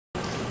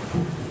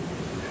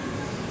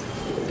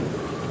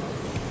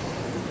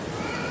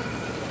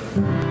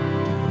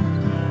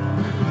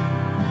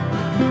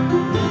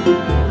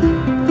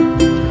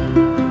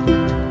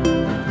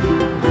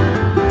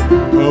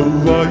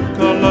Kauai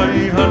ka lai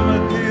hana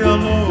ke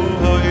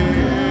aloha e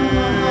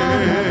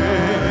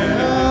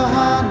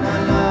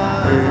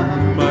E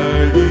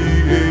mai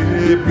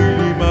e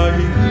pili mai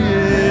e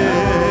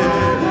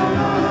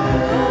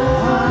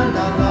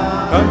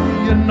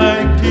Kai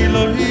nai ki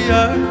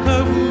lohia ka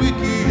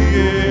uiki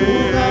e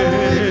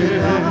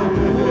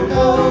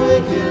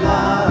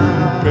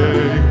Pe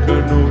ka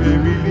no e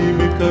mili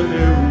me ka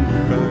e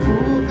uka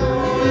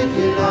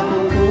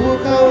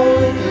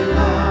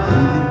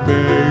Pe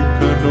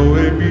ka no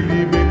e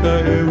mili me ka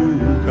e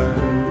uka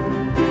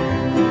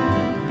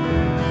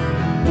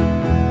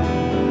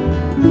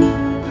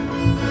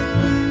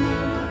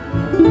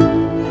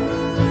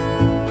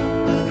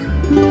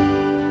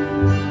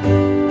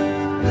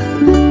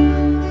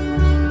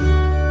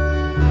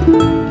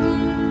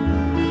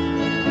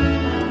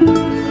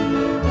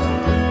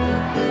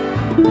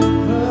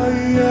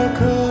Aia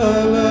ka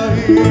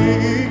lai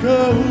ka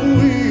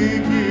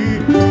uiki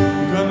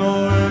Ka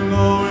noe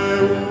noe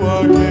ua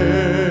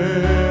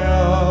kea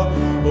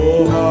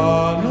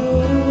ohana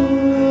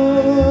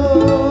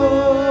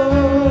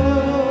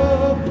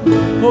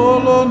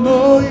Holo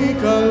noi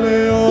ka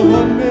leo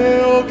hane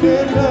o ke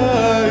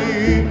kai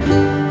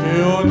Ke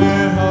one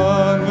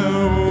hana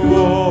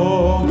ua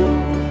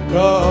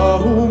ka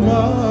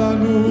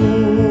ahumanu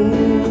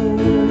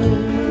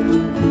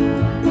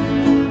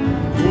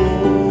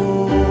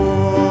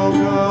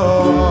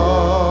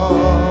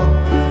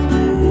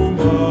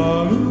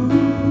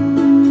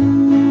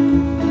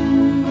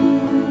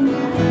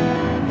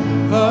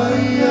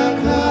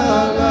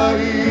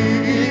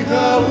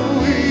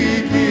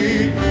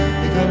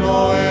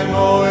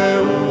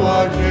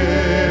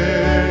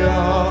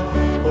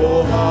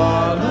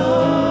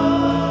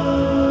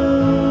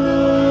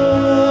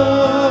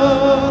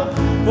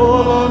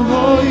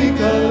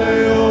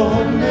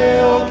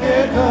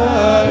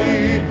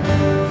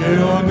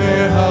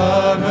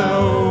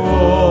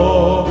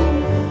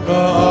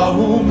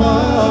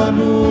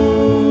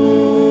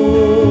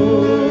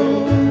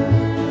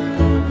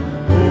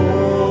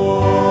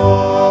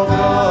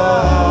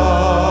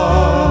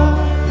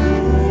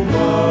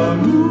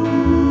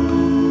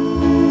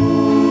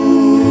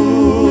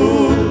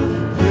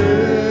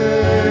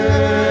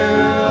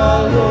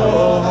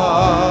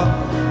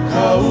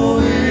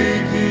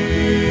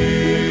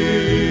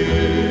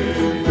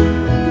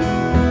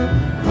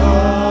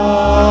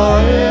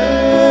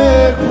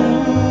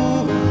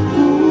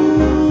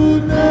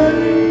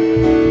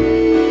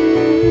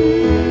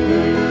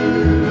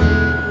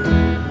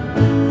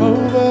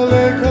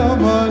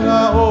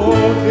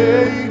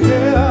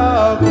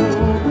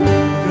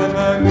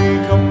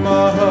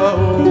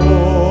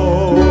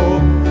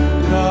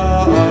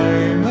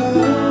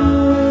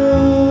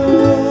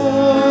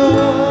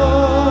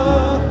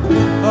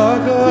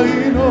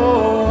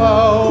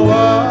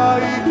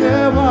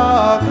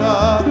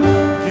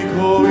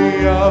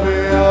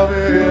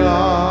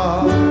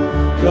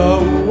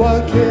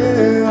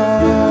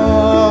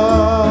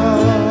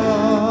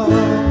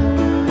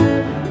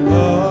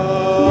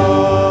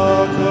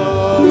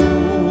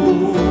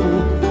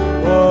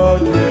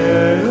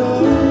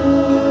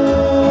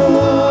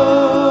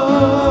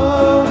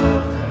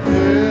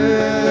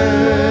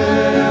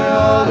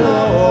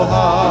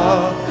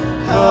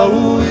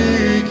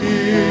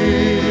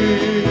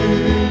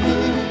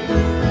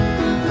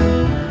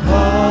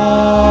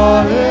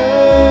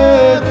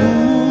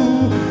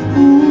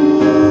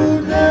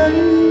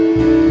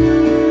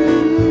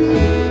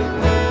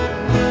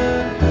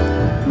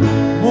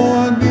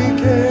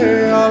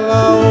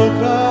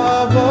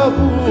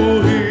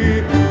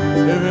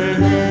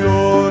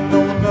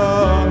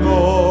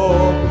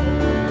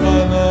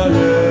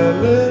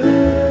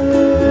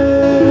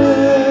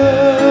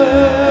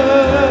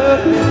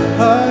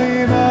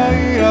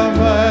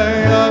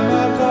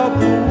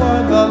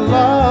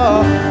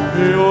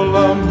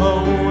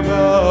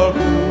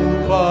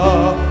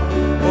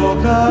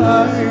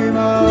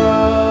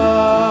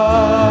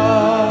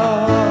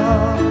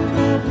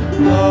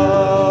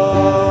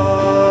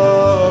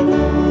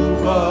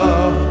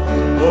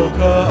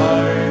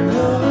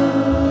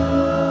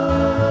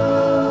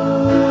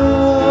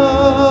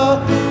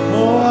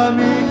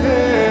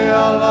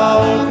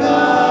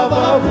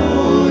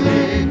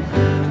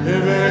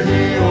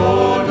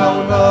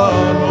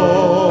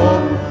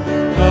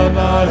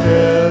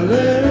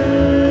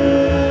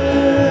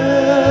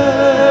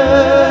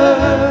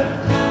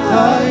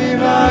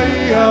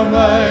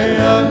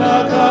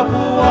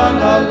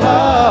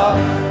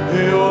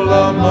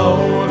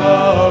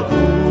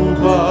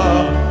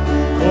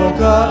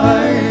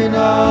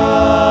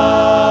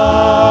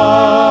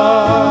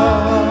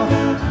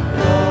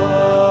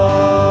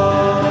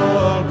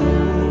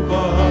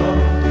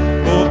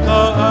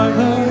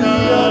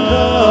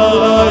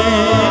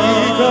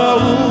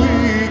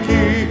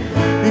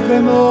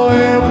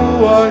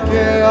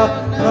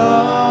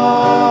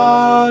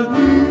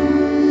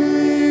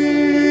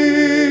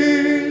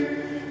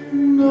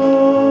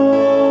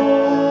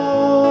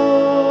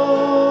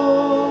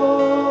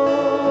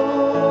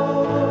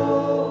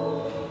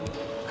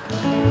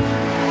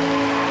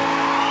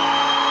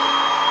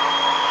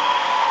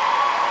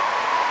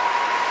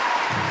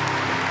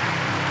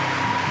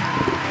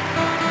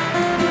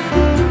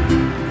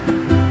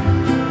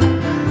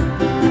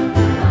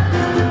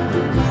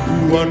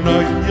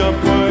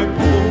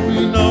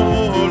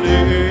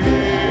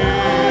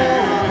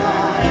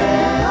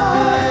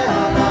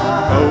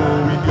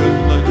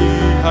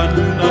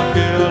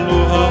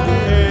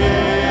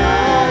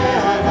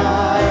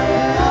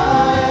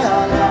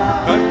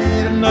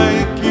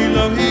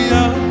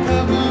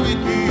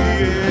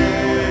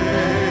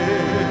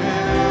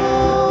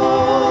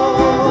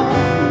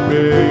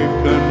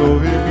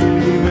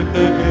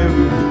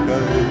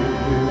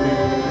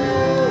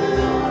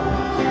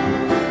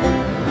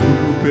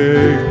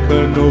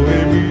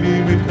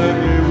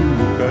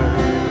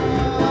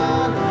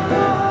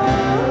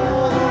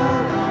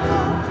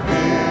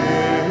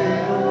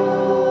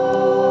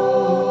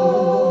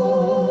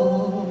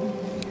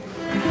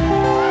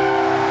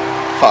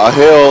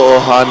Ha'aheo o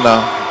Hana.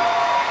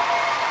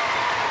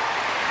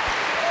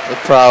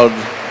 We're proud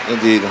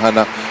indeed,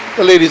 Hana.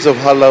 The ladies of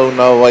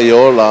Halauna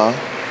Waiola.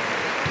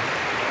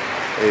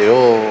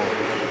 Eo.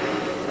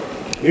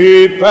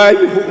 E pai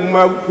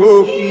mau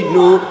koki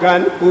no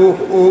kan ko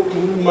o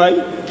mai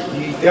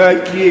I dai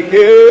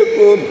ke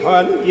ko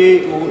man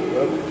ye o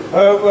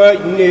hawa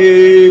ne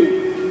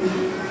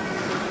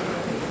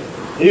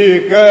e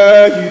ka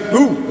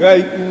ku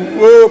kai ku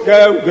o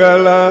ka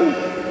gala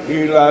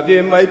I la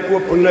de mai ko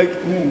ponai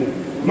ku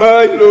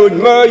mai lo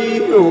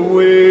mai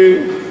o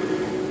e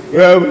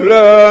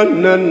gala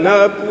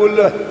na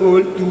pula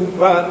ko tu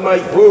pa mai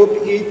hop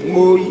it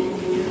moi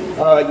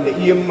Ai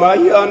ia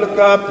mai ana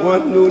ka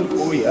puanun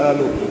ui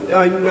alo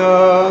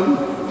dainam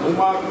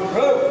umaku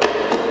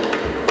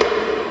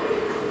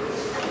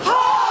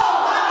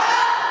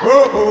ho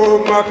ho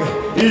mak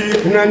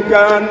iknan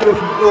kan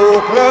do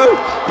klai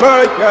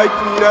mai kai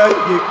nai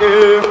ke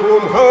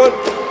kum han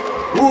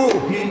u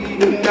hi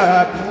na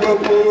pu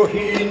o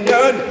hi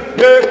nan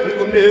ne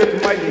ku ne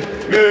mai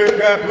ne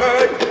ka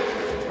mai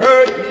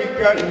ai ni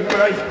kan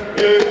mai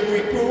e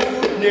ku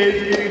ne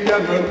na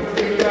man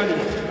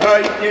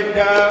Ai te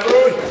dao,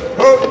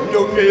 ho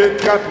no me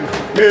kapu,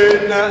 me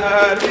na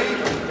ali,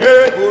 e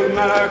ul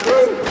mako,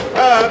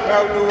 a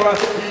kaulua,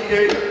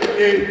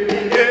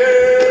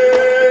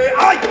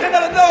 Ai te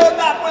dao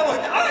na puedo,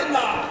 ai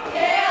na.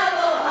 Que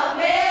aloha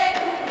me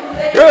kuku,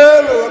 Que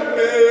aloha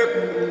me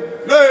kuku,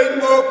 lei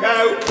mo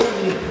kau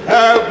kuni,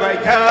 hau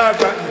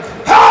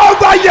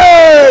vai ye,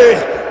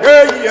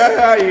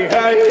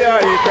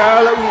 ai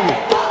kalau,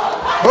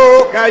 ho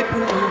kai pu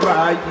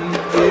vai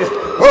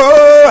ye.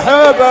 Oh,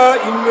 hava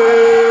ime,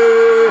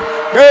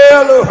 que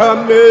aloha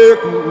me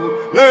ku,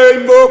 lei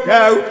mo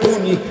kau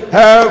puni,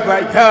 hava,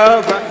 ai,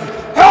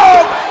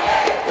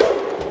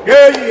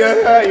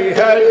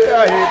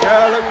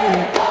 kalamu,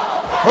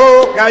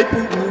 oh, kai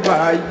pu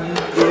vai,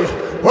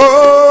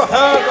 oh,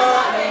 hava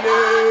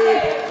ime,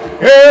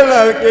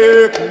 ela ke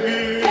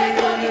kui,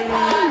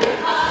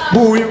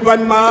 bui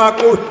van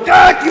mako,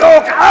 takio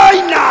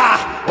kaina,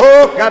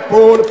 oh,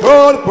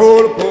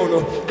 polo,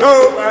 no,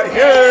 I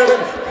hear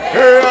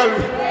him.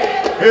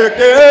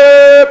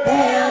 Que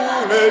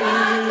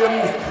pulein,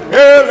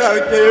 ela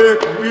que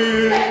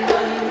kui,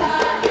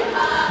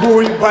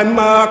 bui van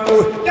mako,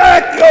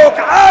 takio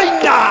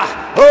kaina,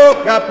 oh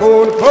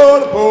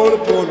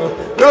polo,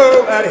 no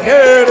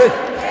arhere,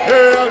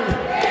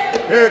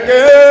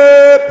 que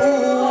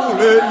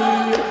pulein,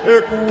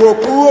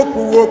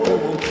 kuo,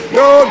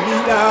 no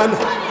milan,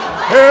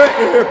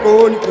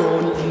 koni,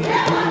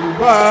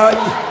 vai,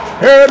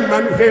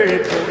 manu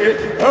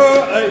oh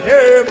I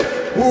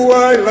have. Who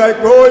I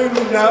like going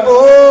na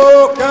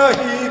o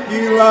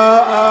kahikila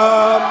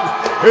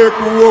e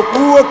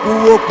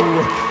kuo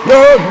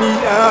no mi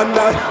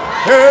ana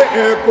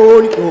e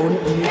koni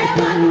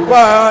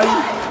vai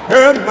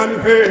e man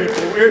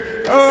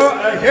o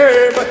I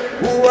have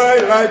who I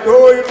like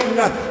going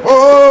na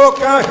o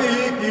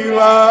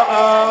kahikila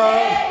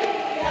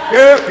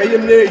e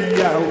ne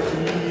yau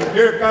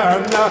e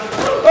kana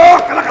o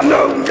kala no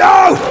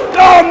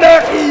me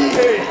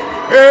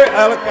e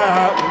alka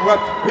wa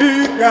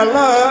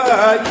ikala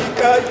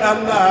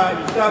ikayana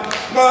ita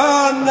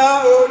mana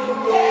oyo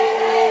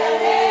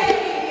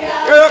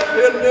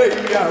e ne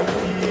ya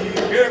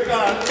e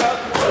kana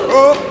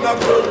o na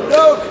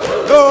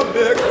no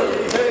me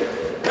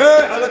e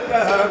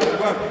alka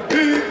wa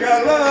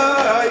ikala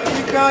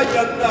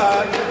ikayana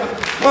ita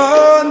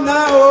mana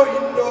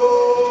oyo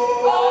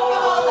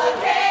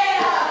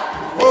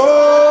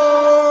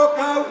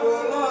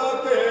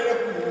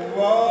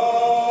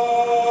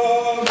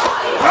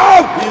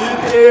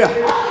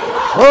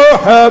Oh,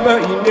 haba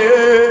ine,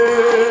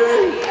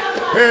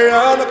 e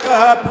ana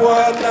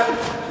kapuana,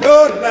 no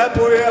na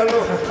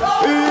poelo,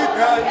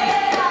 ikai.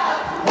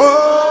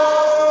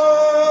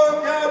 Oh,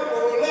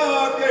 kapula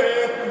ke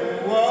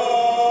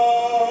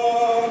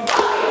puan.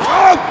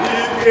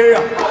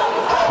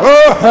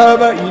 Oh,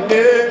 haba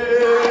ine,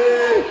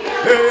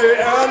 e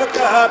ana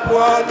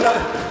kapuana,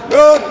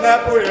 no na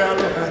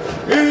poelo,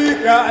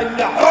 ikai.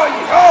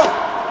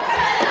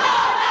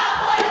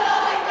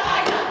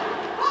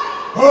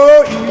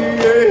 Oh,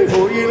 yeah,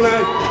 oh,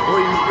 Eli,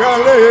 oh,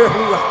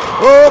 Galehua,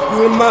 oh,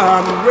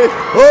 Kulmane,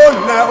 oh,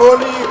 now,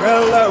 only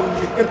hello,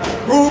 we can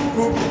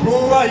go,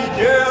 I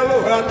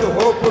yellow, and the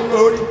hope of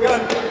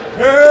Lorican.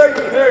 Hey,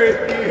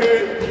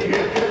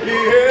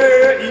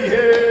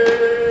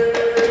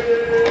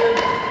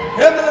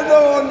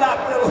 Hello, not